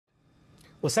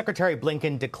Well, Secretary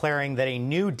Blinken declaring that a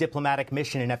new diplomatic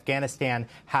mission in Afghanistan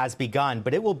has begun,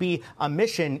 but it will be a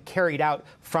mission carried out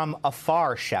from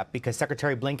afar, Sept, because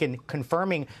Secretary Blinken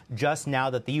confirming just now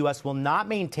that the U.S. will not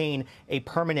maintain a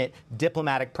permanent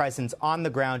diplomatic presence on the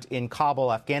ground in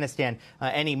Kabul, Afghanistan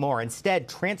anymore, instead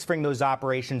transferring those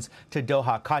operations to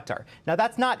Doha, Qatar. Now,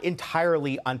 that's not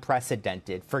entirely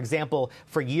unprecedented. For example,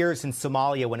 for years in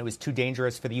Somalia, when it was too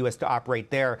dangerous for the U.S. to operate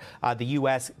there, the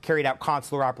U.S. carried out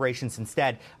consular operations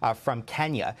instead from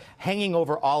Kenya. Hanging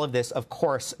over all of this, of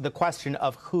course, the question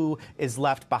of who is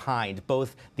left behind.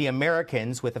 Both the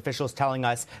Americans, with officials telling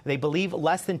us they believe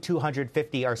less than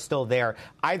 250 are still there,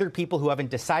 either people who haven't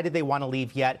decided they want to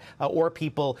leave yet, or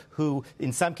people who,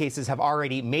 in some cases, have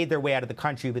already made their way out of the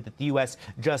country, but that the U.S.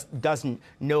 just doesn't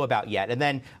know about yet. And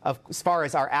then, as far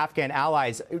as our Afghan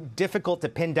allies, difficult to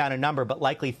pin down a number, but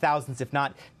likely thousands, if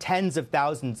not tens of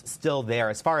thousands, still there.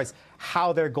 As far as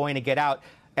how they're going to get out,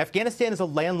 Afghanistan is a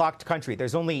landlocked country.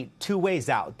 There's only two ways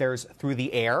out. There's through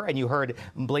the air, and you heard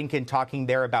Blinken talking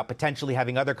there about potentially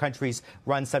having other countries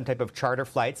run some type of charter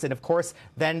flights. And, of course,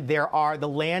 then there are the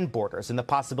land borders and the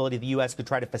possibility the U.S. could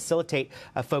try to facilitate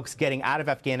folks getting out of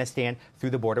Afghanistan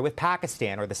through the border with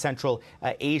Pakistan or the Central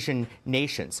Asian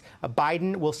nations.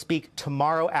 Biden will speak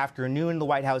tomorrow afternoon, the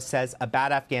White House says,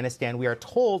 about Afghanistan. We are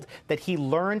told that he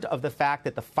learned of the fact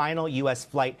that the final U.S.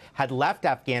 flight had left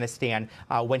Afghanistan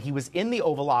when he was in the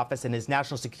Oval Office, and his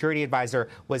national security advisor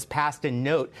was passed a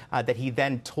note that he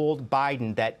then told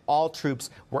Biden that all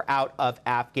troops were out of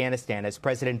Afghanistan, as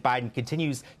President Biden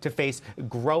continues to face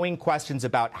growing questions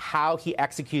about how he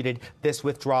executed this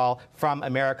withdrawal from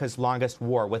America's longest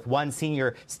war, with one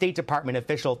senior State Department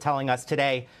official telling us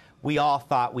today, "We all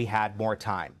thought we had more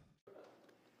time."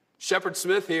 Shepard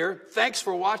Smith here. Thanks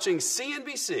for watching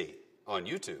CNBC on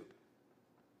YouTube.